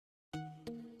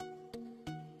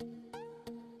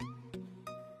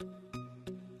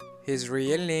His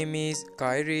real name is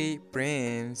Kyrie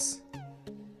Prince.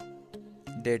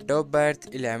 Date of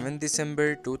birth 11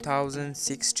 December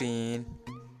 2016.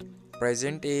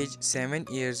 Present age 7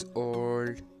 years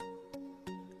old.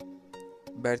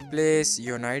 Birthplace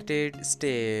United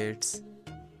States.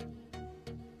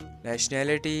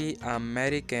 Nationality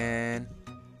American.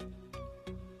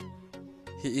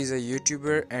 He is a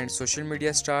YouTuber and social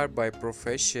media star by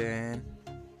profession.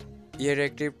 Year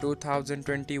active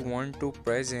 2021 to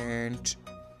present.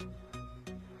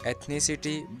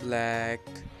 Ethnicity black.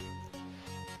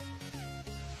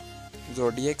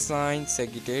 Zodiac sign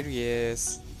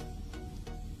Sagittarius.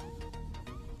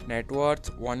 Net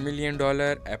worth $1 million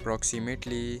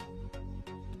approximately.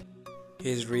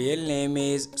 His real name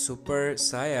is Super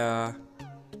Siah.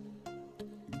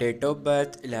 Date of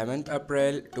birth 11th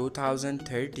April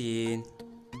 2013.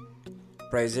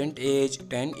 Present age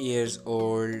 10 years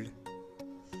old.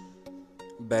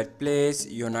 Birthplace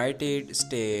United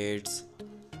States.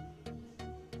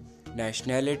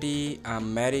 Nationality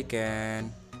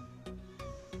American.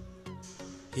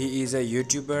 He is a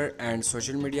YouTuber and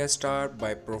social media star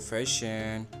by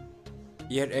profession.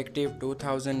 Year active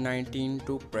 2019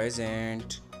 to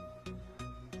present.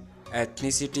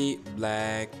 Ethnicity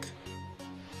black.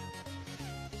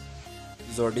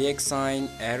 Zodiac sign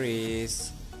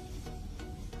Aries.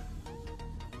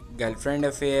 Girlfriend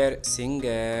affair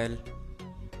single.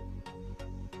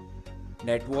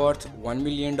 Net worth $1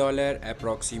 million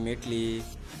approximately.